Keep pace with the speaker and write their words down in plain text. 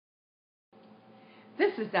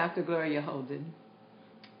This is Dr. Gloria Holden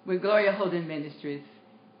with Gloria Holden Ministries.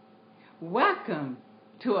 Welcome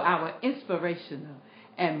to our inspirational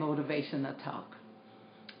and motivational talk.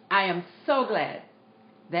 I am so glad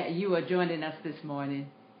that you are joining us this morning.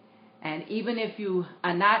 And even if you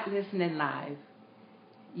are not listening live,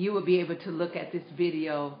 you will be able to look at this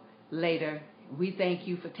video later. We thank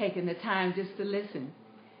you for taking the time just to listen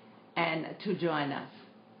and to join us.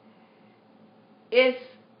 It's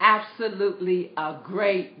absolutely a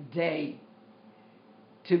great day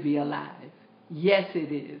to be alive. Yes,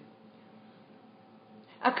 it is.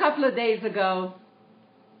 A couple of days ago,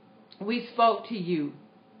 we spoke to you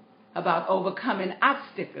about overcoming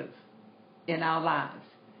obstacles in our lives.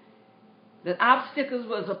 That obstacles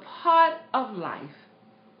was a part of life,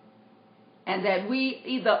 and that we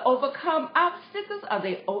either overcome obstacles or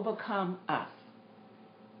they overcome us.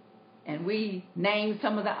 And we named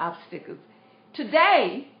some of the obstacles.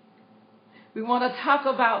 Today, we want to talk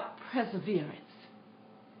about perseverance.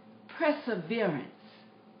 Perseverance.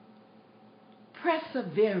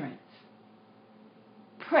 Perseverance.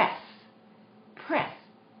 Perseverance.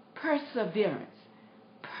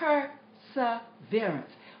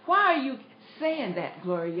 Perseverance. Why are you saying that,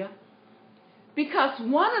 Gloria? Because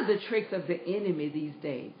one of the tricks of the enemy these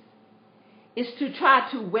days is to try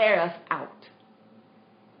to wear us out,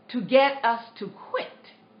 to get us to quit.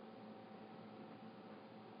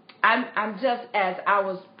 I'm just, as I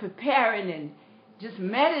was preparing and just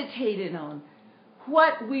meditating on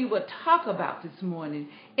what we would talk about this morning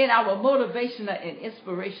in our motivational and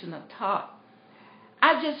inspirational talk,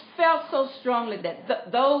 I just felt so strongly that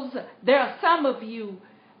there are some of you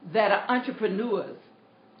that are entrepreneurs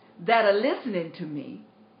that are listening to me,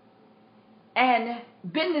 and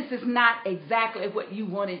business is not exactly what you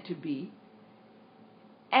want it to be.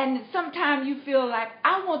 And sometimes you feel like,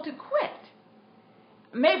 I want to quit.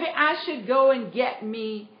 Maybe I should go and get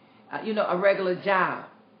me, a regular job.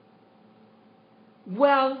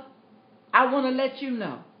 Well, I want to let you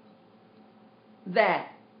know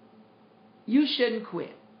that you shouldn't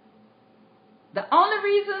quit. The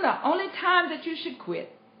only time that you should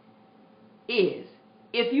quit is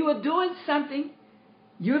if you are doing something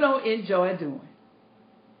you don't enjoy doing.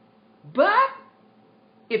 But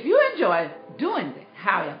if you enjoy doing it,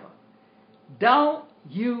 however, don't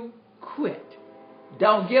you quit.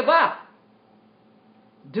 Don't give up.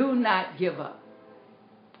 Do not give up.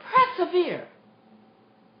 Persevere.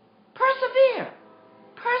 Persevere.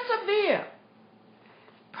 Persevere.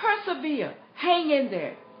 Persevere. Hang in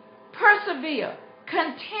there. Persevere.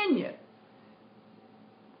 Continue.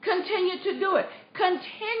 Continue to do it.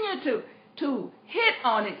 Continue to hit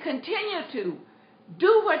on it. Continue to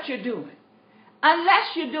do what you're doing.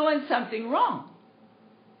 Unless you're doing something wrong.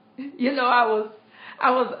 I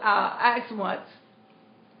was asked once,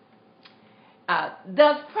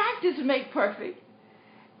 does practice make perfect?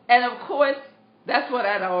 And of course, that's what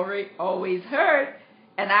I'd always heard.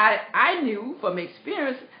 And I knew from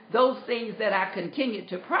experience, those things that I continued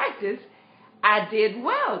to practice, I did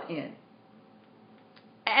well in.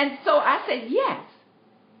 And so I said yes.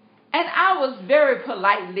 And I was very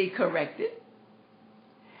politely corrected.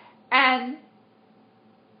 And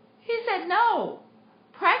he said, no,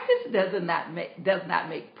 practice does not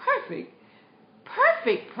make perfect.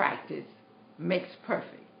 Perfect practice makes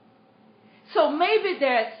perfect. So maybe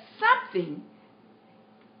there's something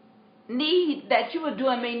that you are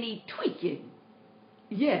doing may need tweaking.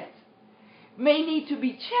 Yes. May need to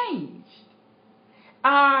be changed.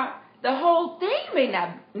 The whole thing may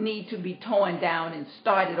not need to be torn down and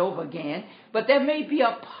started over again, but there may be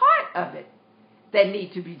a part of it that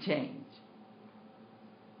needs to be changed.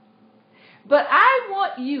 But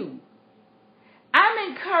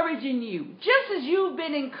I'm encouraging you, just as you've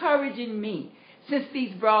been encouraging me since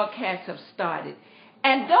these broadcasts have started.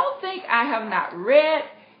 And don't think I have not read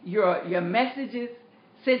your messages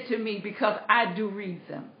sent to me, because I do read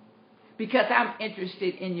them, because I'm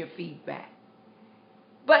interested in your feedback.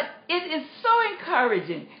 But it is so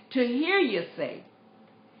encouraging to hear you say,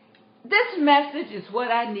 this message is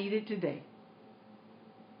what I needed today.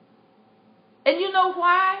 And you know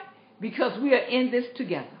why? Because we are in this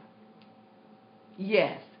together.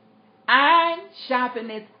 Yes. Iron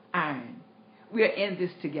sharpeneth iron. We are in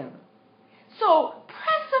this together. So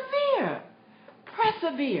persevere.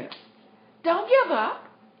 Persevere. Don't give up.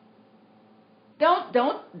 Don't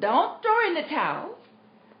throw in the towel.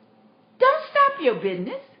 Don't stop your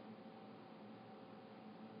business.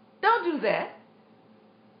 Don't do that.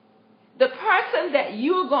 The person that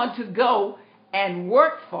you're going to go and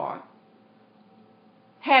work for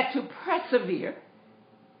had to persevere.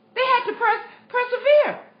 They had to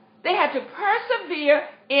persevere. They had to persevere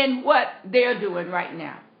in what they're doing right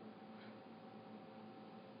now.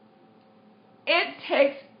 It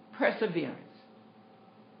takes perseverance.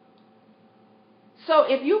 So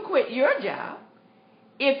if you quit your job,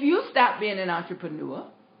 if you stop being an entrepreneur,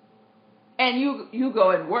 and you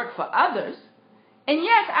go and work for others, and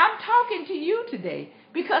yes, I'm talking to you today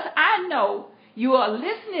because I know you are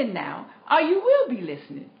listening now, or you will be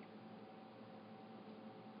listening.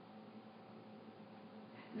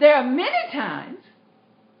 There are many times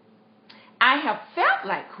I have felt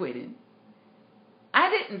like quitting. I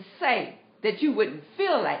didn't say that you wouldn't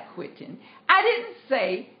feel like quitting. I didn't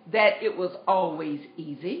say that it was always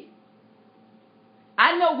easy.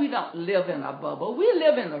 I know we don't live in a bubble. We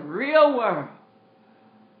live in the real world.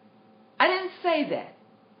 I didn't say that.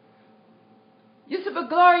 You said, but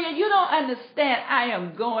Gloria, you don't understand. I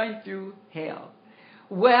am going through hell.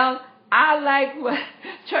 Well, I like what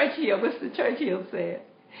Mr. Churchill said.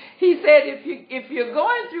 He said, if you're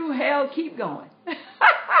going through hell, keep going.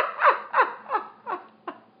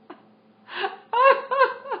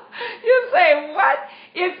 You say, what?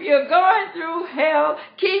 If you're going through hell,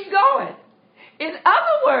 keep going. In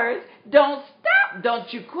other words, don't stop.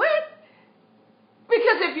 Don't you quit.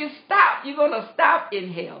 Because if you stop, you're going to stop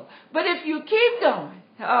in hell. But if you keep going,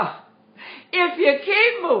 if you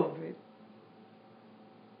keep moving,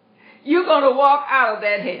 you're going to walk out of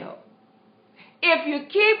that hell. If you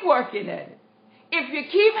keep working at it, if you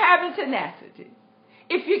keep having tenacity,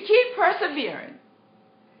 if you keep persevering,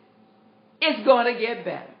 it's going to get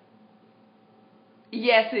better.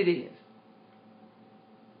 Yes, it is.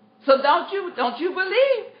 So don't you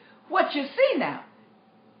believe what you see now?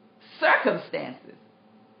 Circumstances.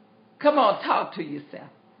 Come on, talk to yourself.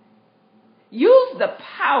 Use the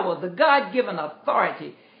power, the God-given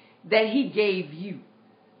authority that He gave you.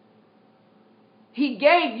 He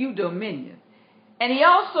gave you dominion. And He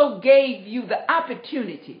also gave you the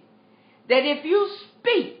opportunity that if you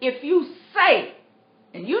speak, if you say,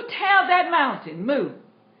 and you tell that mountain, move,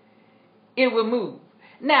 it will move.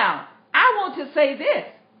 Now, I want to say this.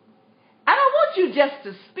 I don't want you just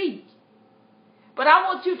to speak, but I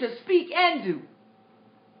want you to speak and do.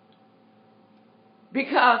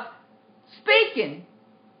 Because speaking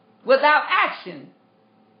without action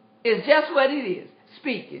is just what it is,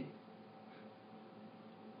 speaking.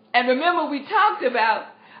 And remember, we talked about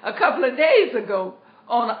a couple of days ago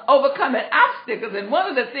on overcoming obstacles, and one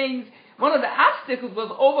of the obstacles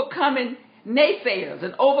was overcoming naysayers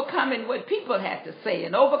and overcoming what people had to say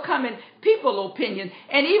and overcoming people's opinion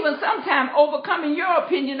and even sometimes overcoming your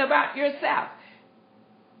opinion about yourself.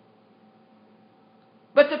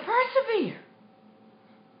 But to persevere,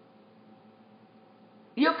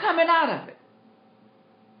 you're coming out of it.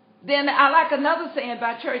 Then I like another saying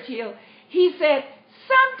by Churchill. He said,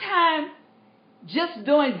 sometimes just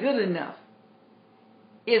doing good enough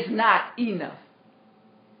is not enough.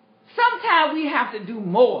 Sometimes we have to do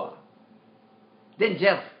more than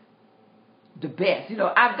just the best. You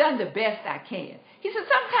know, I've done the best I can. He said,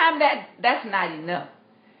 sometimes that's not enough.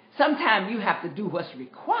 Sometimes you have to do what's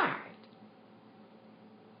required.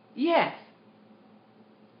 Yes.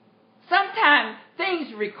 Sometimes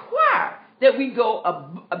things require that we go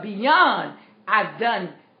beyond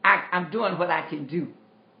I'm doing what I can do.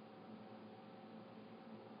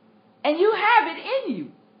 And you have it in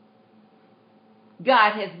you.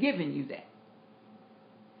 God has given you that.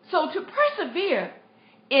 So to persevere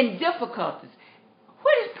in difficulties,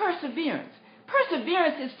 what is perseverance?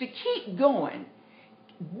 Perseverance is to keep going,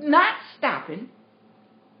 not stopping,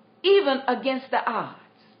 even against the odds.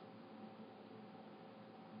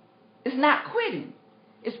 It's not quitting.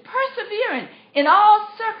 It's persevering in all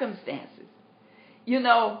circumstances. You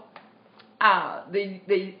know,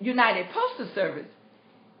 the United Postal Service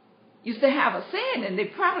used to have a saying, and they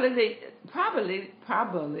probably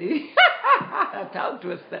I talk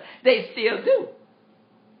to us, they still do.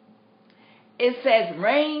 It says,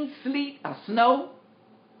 rain, sleet, or snow,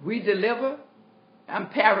 we deliver. I'm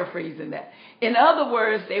paraphrasing that. In other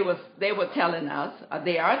words, they were telling us, or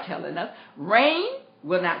they are telling us, rain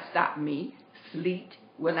will not stop me, sleet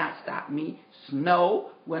will not stop me, snow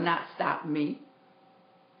will not stop me.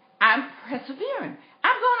 I'm persevering.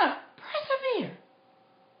 I'm going to persevere.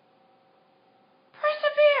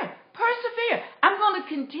 Persevere. I'm going to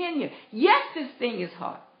continue. Yes, this thing is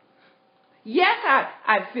hard. Yes,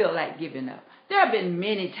 I feel like giving up. There have been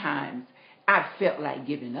many times I felt like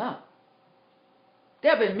giving up.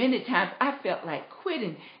 There have been many times I felt like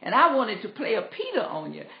quitting, and I wanted to play a Peter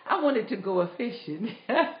on you. I wanted to go a-fishing.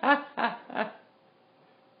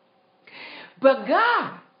 But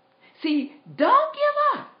God, see, don't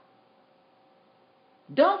give up.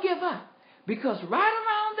 Don't give up, because right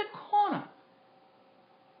around the corner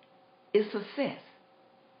is success.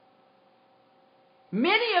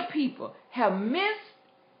 Many of people have missed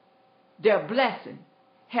their blessing,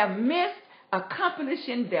 have missed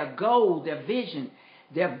accomplishing their goal, their vision,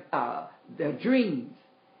 their dreams,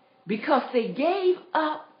 because they gave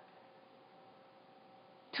up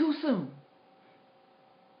too soon.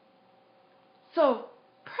 So,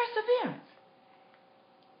 perseverance.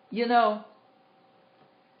 You know,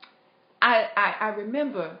 I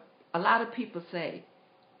remember a lot of people say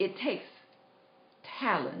it takes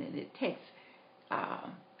talent and it takes,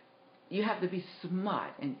 you have to be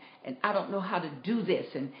smart and I don't know how to do this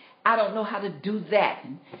and I don't know how to do that.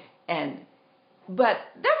 But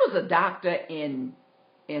there was a doctor at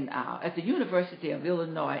the University of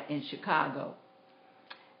Illinois in Chicago.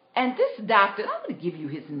 And this doctor, I'm going to give you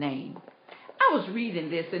his name. I was reading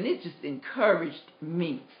this and it just encouraged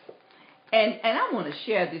me. And I want to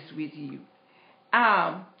share this with you.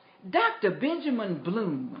 Dr. Benjamin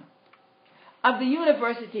Bloom of the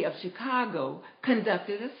University of Chicago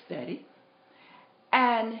conducted a study,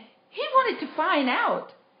 and he wanted to find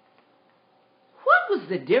out what was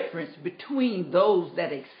the difference between those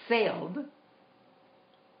that excelled,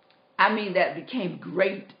 that became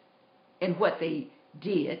great in what they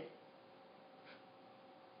did,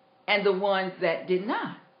 and the ones that did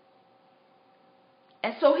not.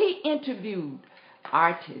 And so he interviewed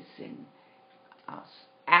artists and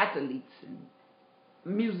athletes and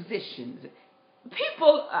musicians,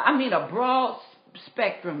 people, a broad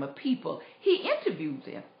spectrum of people. He interviewed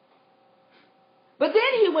them. But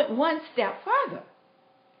then he went one step further.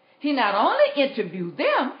 He not only interviewed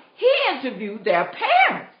them, he interviewed their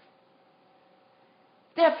parents,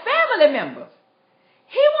 their family members.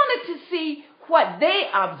 He wanted to see what they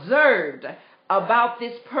observed about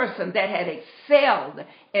this person that had excelled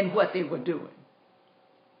in what they were doing.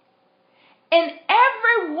 In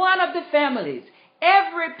every one of the families,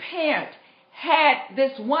 every parent had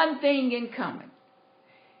this one thing in common.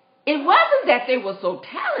 It wasn't that they were so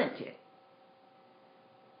talented.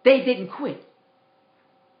 They didn't quit.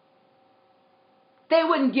 They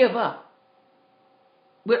wouldn't give up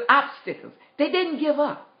with obstacles. They didn't give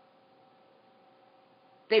up.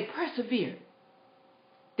 They persevered.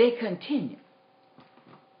 They continued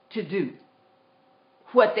to do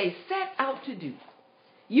what they set out to do.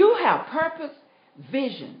 You have purpose,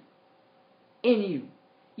 vision in you.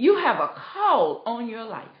 You have a call on your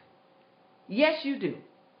life. Yes, you do.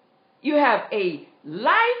 You have a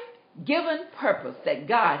life-given purpose that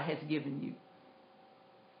God has given you.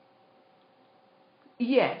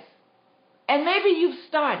 Yes. And maybe you've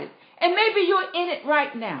started, and maybe you're in it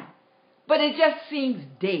right now, but it just seems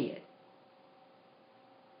dead.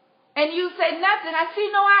 And you say, nothing, I see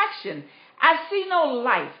no action. I see no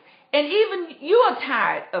life. And even you are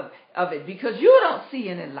tired of it because you don't see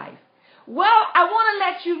any life. Well, I want to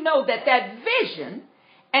let you know that that vision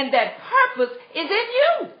and that purpose is in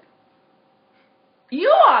you. You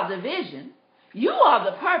are the vision. You are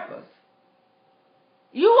the purpose.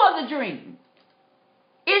 You are the dream.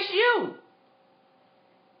 It's you.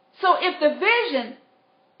 So if the vision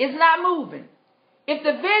is not moving, if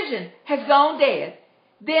the vision has gone dead,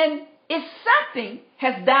 then it's something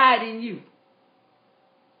has died in you.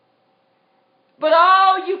 But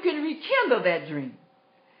you can rekindle that dream.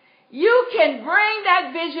 You can bring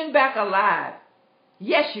that vision back alive.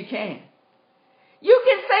 Yes, you can. You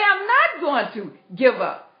can say, I'm not going to give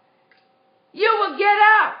up. You will get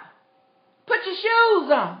up. Put your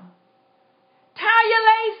shoes on. Tie your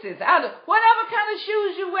laces out of whatever kind of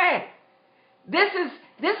shoes you wear. This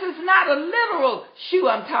is not a literal shoe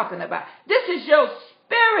I'm talking about. This is your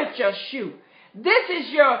spiritual shoe. This is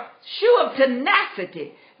your shoe of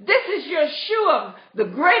tenacity. This is your shoe of the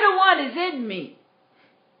greater one is in me.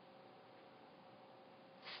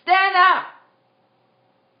 Stand up.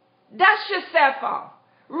 Dust yourself off.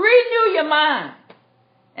 Renew your mind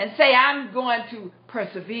and say, I'm going to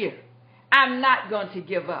persevere. I'm not going to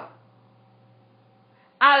give up.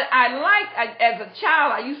 As a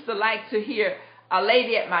child, I used to like to hear a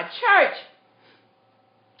lady at my church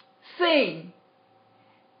sing,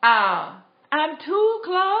 I'm too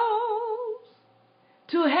close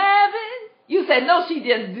to heaven. You said, no, she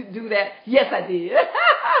didn't do that. Yes, I did.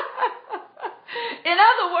 In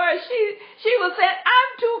other words, she was saying,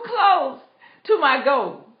 I'm too close to my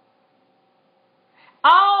goal.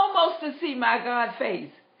 Almost to see my God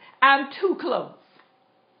face. I'm too close.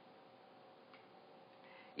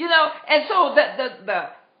 And so the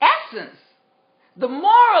essence, the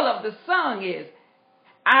moral of the song is,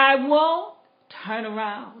 I won't turn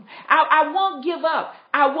around. I won't give up.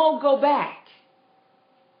 I won't go back.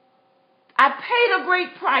 I paid a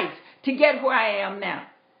great price to get where I am now.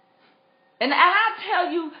 And I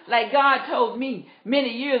tell you, like God told me many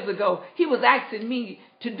years ago, he was asking me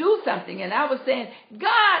to do something. And I was saying,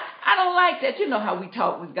 God, I don't like that. You know how we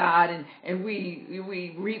talk with God and we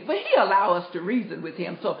read, but he allows us to reason with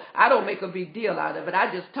him. So I don't make a big deal out of it.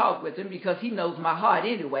 I just talk with him because he knows my heart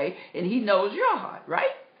anyway. And he knows your heart, right?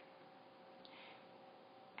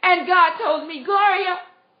 And God told me, Gloria,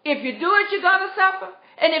 if you do it, you're going to suffer.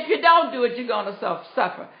 And if you don't do it, you're going to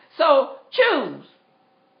suffer. So choose.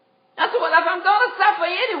 I said, well, if I'm going to suffer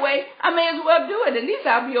anyway, I may as well do it. At least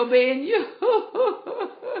I'll be obeying you.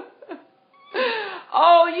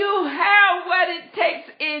 Oh, you have what it takes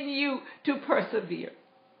in you to persevere.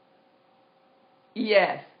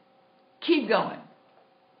 Yes. Keep going.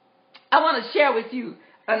 I want to share with you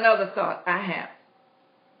another thought I have.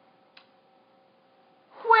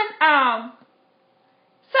 When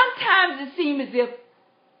sometimes it seems as if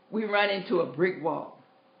we run into a brick wall.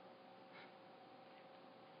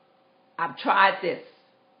 I've tried this.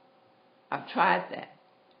 I've tried that.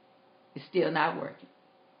 It's still not working.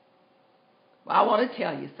 Well, I want to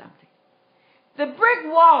tell you something. The brick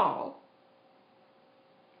wall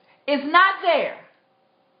is not there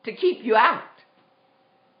to keep you out.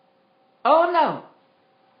 Oh, no.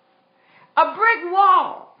 A brick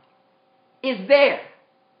wall is there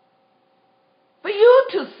for you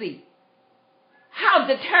to see how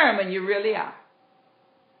determined you really are.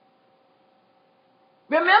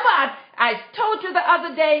 Remember, I told you the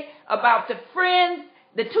other day about the friends,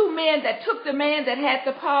 the two men that took the man that had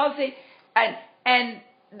the palsy, and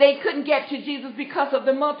they couldn't get to Jesus because of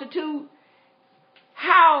the multitude.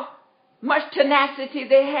 How much tenacity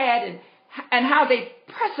they had and how they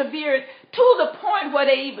persevered to the point where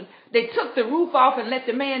they took the roof off and let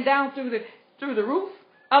the man down through the roof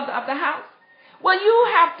of the house. Well, you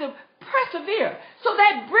have to persevere. So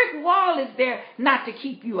that brick wall is there not to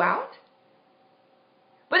keep you out,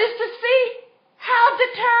 but it's to see how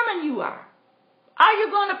determined you are. Are you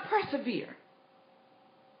going to persevere?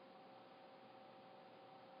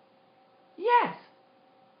 Yes.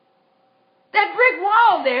 That brick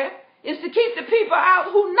wall there is to keep the people out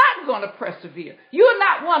who are not going to persevere. You're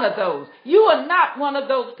not one of those. You are not one of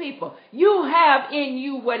those people. You have in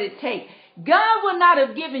you what it takes. God would not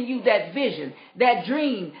have given you that vision, that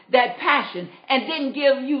dream, that passion, and didn't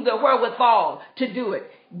give you the wherewithal to do it.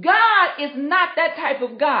 God is not that type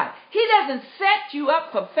of God. He doesn't set you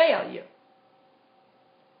up for failure.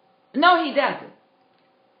 No, he doesn't.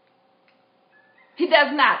 He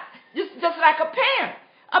does not. Just like a parent.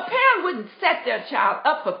 A parent wouldn't set their child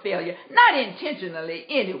up for failure. Not intentionally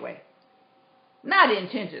anyway. Not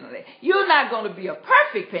intentionally. You're not going to be a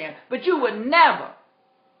perfect parent, but you would never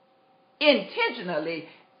intentionally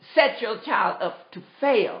set your child up to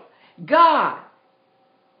fail. God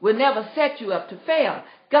will never set you up to fail.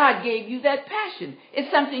 God gave you that passion.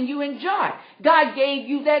 It's something you enjoy. God gave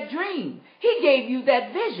you that dream. He gave you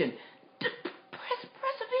that vision.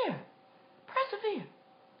 Persevere. Persevere.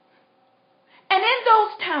 And in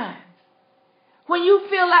those times when you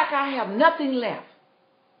feel like I have nothing left,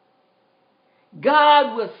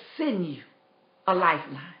 God will send you a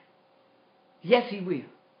lifeline. Yes, he will.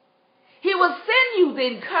 He will send you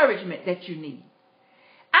the encouragement that you need.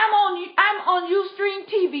 I'm on Ustream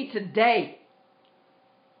TV today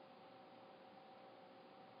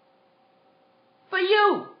for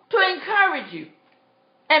you, to encourage you,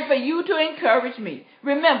 and for you to encourage me.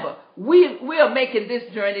 Remember, we are making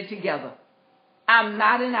this journey together. I'm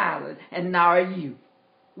not an island, and nor are you.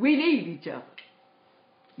 We need each other.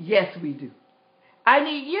 Yes, we do. I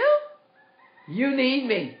need you. You need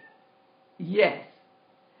me. Yes.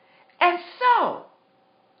 And so,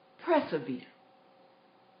 persevere.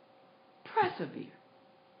 Persevere.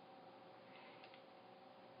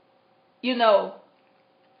 You know,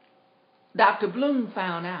 Dr. Bloom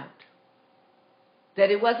found out that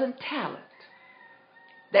it wasn't talent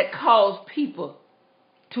that caused people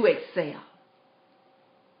to excel.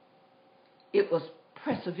 It was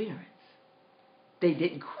perseverance. They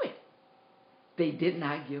didn't quit. They did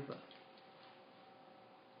not give up.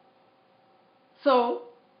 So,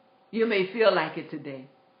 you may feel like it today,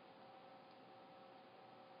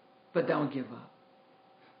 but don't give up.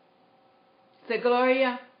 Say,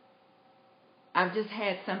 Gloria, I've just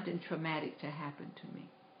had something traumatic to happen to me.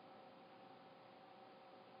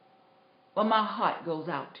 Well, my heart goes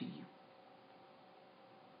out to you.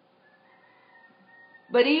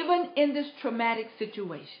 But even in this traumatic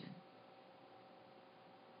situation,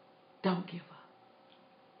 don't give up.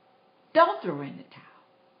 Don't throw in the towel.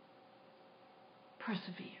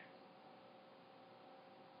 Persevere.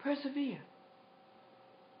 Persevere.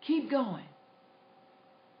 Keep going.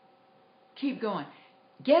 Keep going.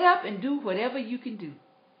 Get up and do whatever you can do.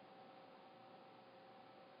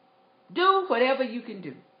 Do whatever you can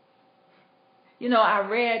do. You know, I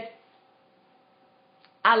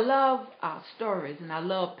love stories and I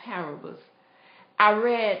love parables. I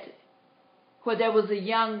read where there was a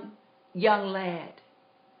young lad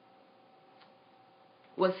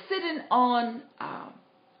was sitting on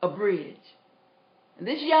a bridge. And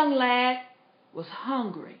this young lad was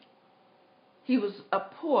hungry. He was a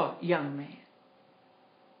poor young man.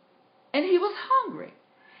 And he was hungry.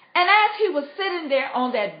 And as he was sitting there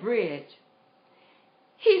on that bridge,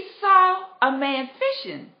 he saw a man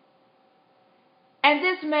fishing. And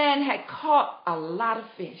this man had caught a lot of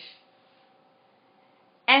fish.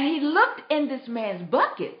 And he looked in this man's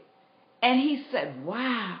bucket and he said,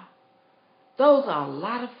 wow, those are a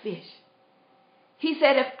lot of fish. He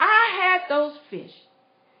said, if I had those fish,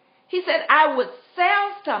 he said, I would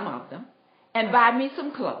sell some of them and buy me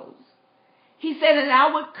some clothes. He said, and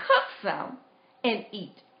I would cook some and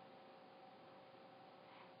eat.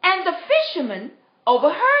 And the fisherman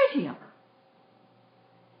overheard him.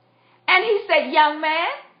 And he said, young man,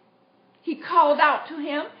 he called out to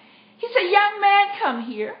him. He said, young man, come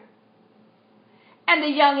here. And the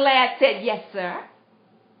young lad said, yes, sir.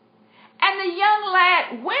 And the young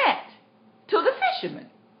lad went to the fisherman.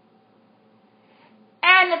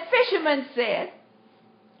 And the fisherman said,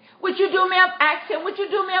 asked him, would you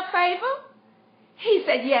do me a favor? He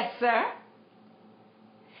said, yes, sir.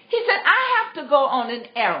 He said, I have to go on an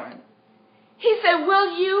errand. He said,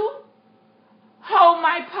 will you hold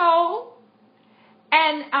my pole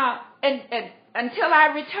and until I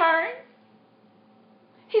return?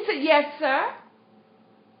 He said, yes, sir.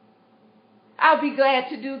 I'll be glad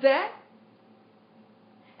to do that.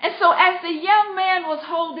 And so as the young man was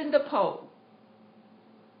holding the pole,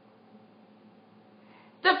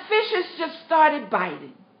 the fishes just started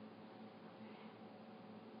biting.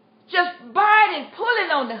 Just biting,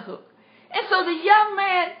 pulling on the hook. And so the young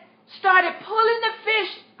man started pulling the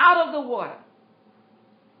fish out of the water.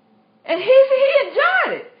 And he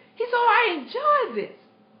enjoyed it. He said, oh, I enjoy this.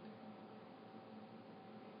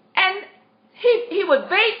 And he would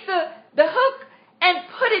bait the hook and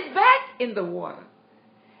put it back in the water.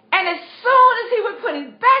 And as soon as he would put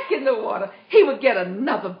it back in the water, he would get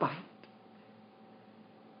another bite.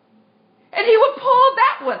 And he would pull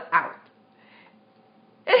that one out.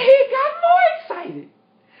 And he got more excited.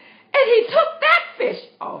 And he took that fish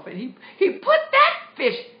off and he put that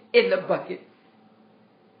fish in the bucket.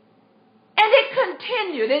 And it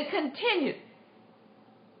continued.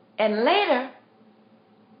 And later,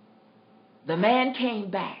 the man came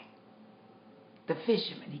back. The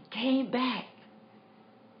fisherman, he came back.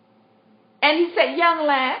 And he said, young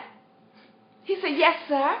lad, he said, yes,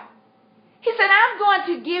 sir. He said, I'm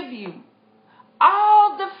going to give you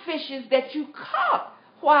all the fishes that you caught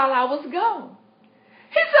while I was gone.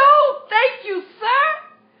 He said, oh, thank you, sir.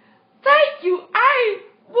 Thank you. I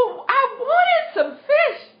wanted some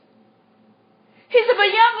fish. He said, but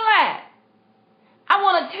young lad, I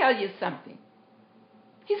want to tell you something.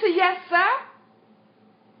 He said, yes, sir.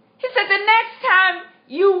 He said, the next time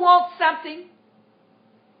you want something,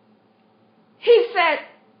 he said,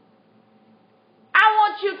 I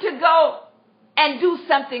want you to go and do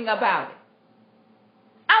something about it.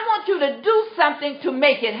 I want you to do something to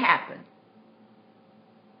make it happen.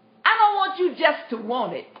 I don't want you just to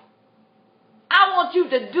want it. I want you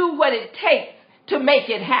to do what it takes to make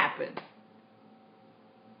it happen.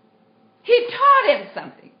 He taught him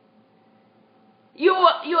something. You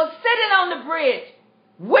were sitting on the bridge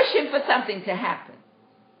wishing for something to happen.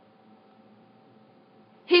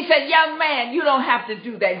 He said, young man, you don't have to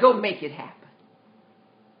do that. Go make it happen.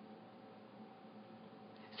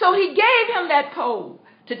 So he gave him that pole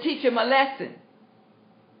to teach him a lesson.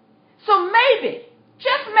 So maybe,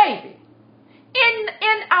 just maybe, in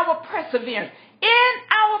our perseverance,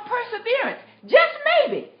 just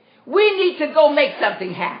maybe, we need to go make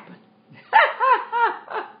something happen.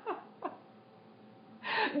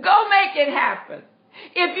 Go make it happen.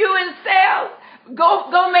 If you're in sales,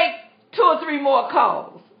 go make 2 or 3 more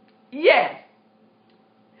calls. Yes.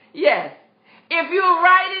 Yes. If you're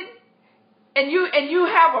writing and you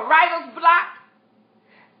have a writer's block,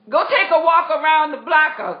 go take a walk around the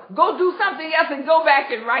block or go do something else and go back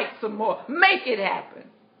and write some more. Make it happen.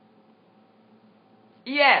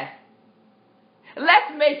 Yes.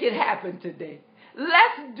 Let's make it happen today.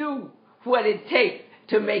 Let's do what it takes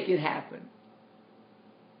to make it happen.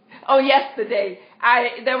 Oh, yesterday,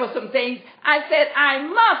 there were some things. I said, I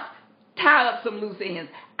must tie up some loose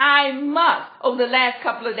ends. I must, over the last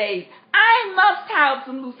couple of days, I must tie up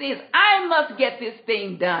some loose ends. I must get this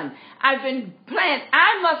thing done. I've been planned.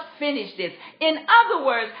 I must finish this. In other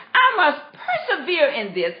words, I must persevere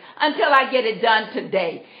in this until I get it done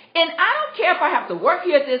today. And I don't care if I have to work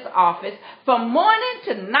here at this office from morning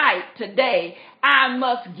to night today. I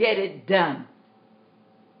must get it done.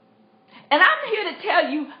 And I'm here to tell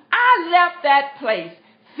you, I left that place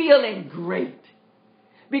feeling great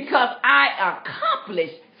because I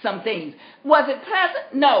accomplished some things. Was it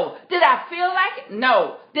pleasant? No. Did I feel like it?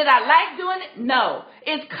 No. Did I like doing it? No.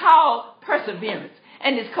 It's called perseverance,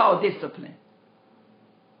 and it's called discipline.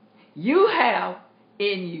 You have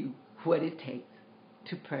in you what it takes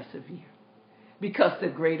to persevere because the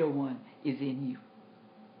greater one is in you.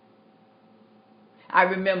 I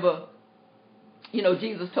remember,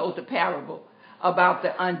 Jesus told the parable about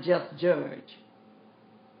the unjust judge,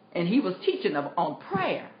 and he was teaching them on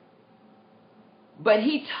prayer. But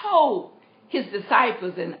he told his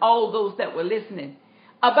disciples and all those that were listening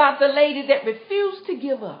about the lady that refused to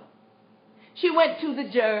give up. She went to the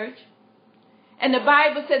judge, and the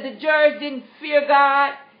Bible said the judge didn't fear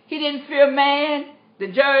God. He didn't fear man. The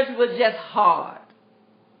judge was just hard.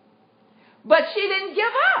 But she didn't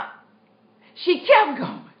give up. She kept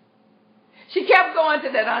going. She kept going to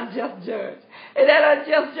that unjust judge. And that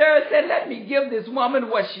unjust judge said, let me give this woman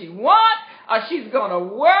what she wants, or she's going to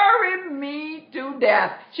worry me to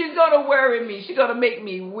death. She's going to worry me. She's going to make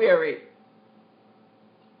me weary.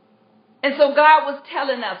 And so God was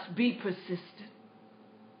telling us, be persistent.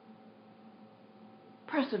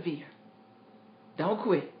 Persevere. Don't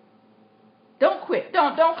quit. Don't quit.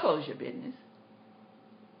 Don't close your business.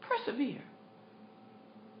 Persevere.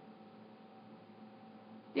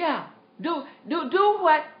 Yeah. Do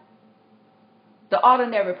what the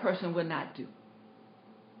ordinary person would not do.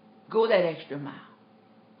 Go that extra mile.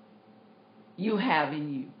 You have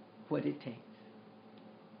in you what it takes.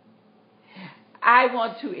 I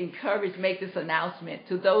want to make this announcement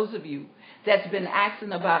to those of you that's been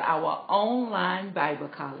asking about our online Bible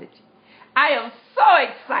college. I am so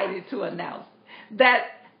excited to announce that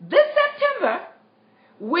this September,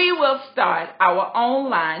 we will start our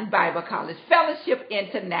online Bible college, Fellowship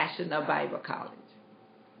International Bible College.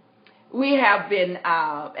 We have been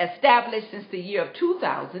established since the year of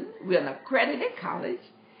 2000. We're an accredited college,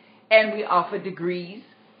 and we offer degrees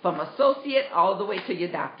from associate all the way to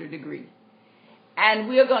your doctorate degree. And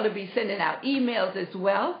we're going to be sending out emails as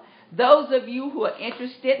well. Those of you who are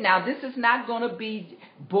interested, now this is not going to be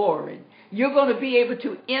boring. You're going to be able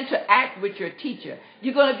to interact with your teacher.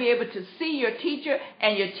 You're going to be able to see your teacher,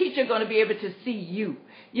 and your teacher is going to be able to see you.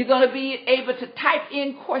 You're going to be able to type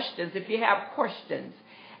in questions if you have questions.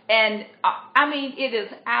 And it is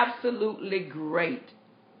absolutely great.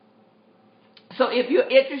 So if you're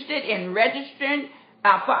interested in registering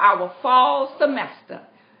for our fall semester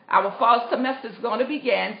is going to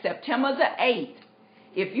begin September the 8th.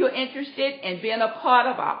 If you're interested in being a part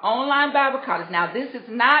of our online Bible college, now this is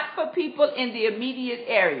not for people in the immediate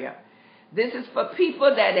area. This is for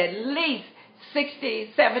people that at least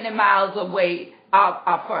 60, 70 miles away or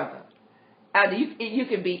further. You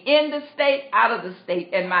can be in the state, out of the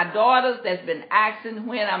state. And my daughters that's been asking,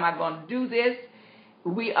 when am I going to do this?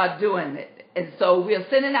 We are doing it. And so we're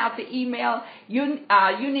sending out the email. You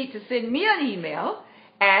need to send me an email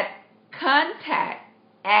at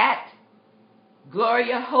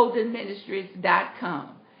contact@GloriaHoldenMinistries.com.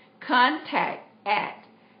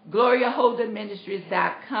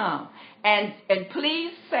 Contact@GloriaHoldenMinistries.com. And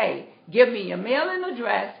please give me your mailing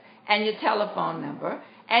address and your telephone number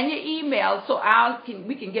and your email so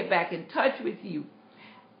we can get back in touch with you.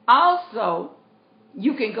 Also,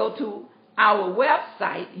 you can go to our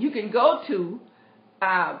website. You can go to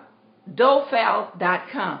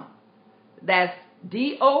doefell.com. That's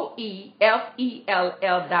DOEFELL.com,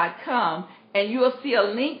 and you'll see a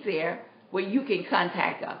link there where you can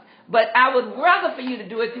contact us. But I would rather for you to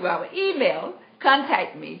do it through our email.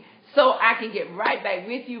 Contact me so I can get right back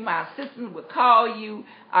with you. My assistant will call you,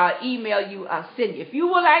 email you, send you. If you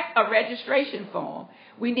would like a registration form,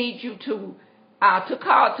 we need you to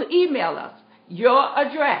email us your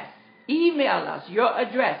address. Email us your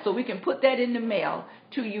address so we can put that in the mail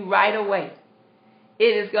to you right away.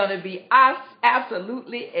 It is going to be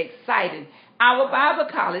absolutely exciting. Our Bible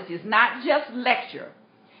college is not just lecture.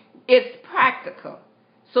 It's practical.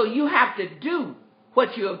 So you have to do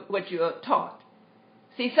what you're taught.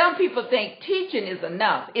 See, some people think teaching is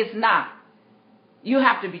enough. It's not. You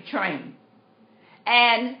have to be trained.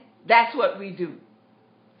 And that's what we do.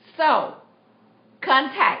 So,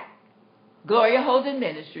 contact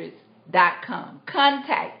GloriaHoldenMinistries.com.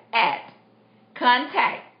 Contact at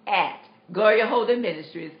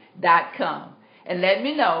GloriaHoldenMinistries.com. and let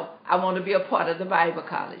me know. I want to be a part of the Bible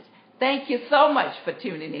College. Thank you so much for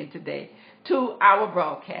tuning in today to our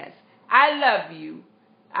broadcast. I love you.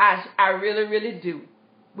 I really, really do.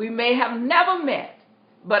 We may have never met,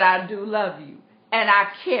 but I do love you, and I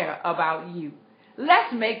care about you.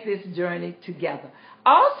 Let's make this journey together.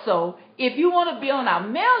 Also, if you want to be on our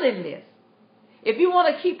mailing list, if you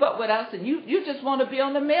want to keep up with us and you just want to be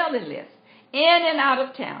on the mailing list, in and out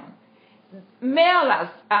of town,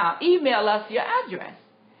 email us your address,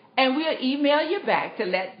 and we'll email you back to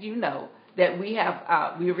let you know that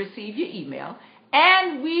we received your email,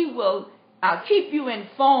 and we will keep you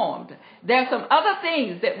informed. There's some other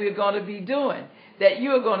things that we're going to be doing that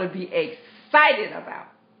you're going to be excited about.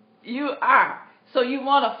 You are. So you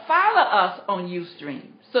want to follow us on Ustream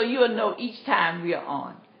so you'll know each time we are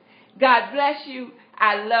on. God bless you.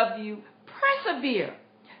 I love you. Persevere.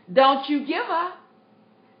 Don't you give up.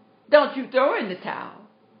 Don't you throw in the towel.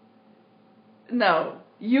 No,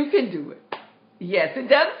 you can do it. Yes, it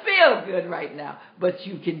doesn't feel good right now, but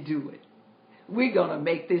you can do it. We're going to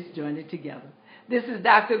make this journey together. This is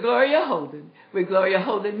Dr. Gloria Holden with Gloria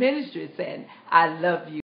Holden Ministries saying, I love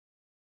you.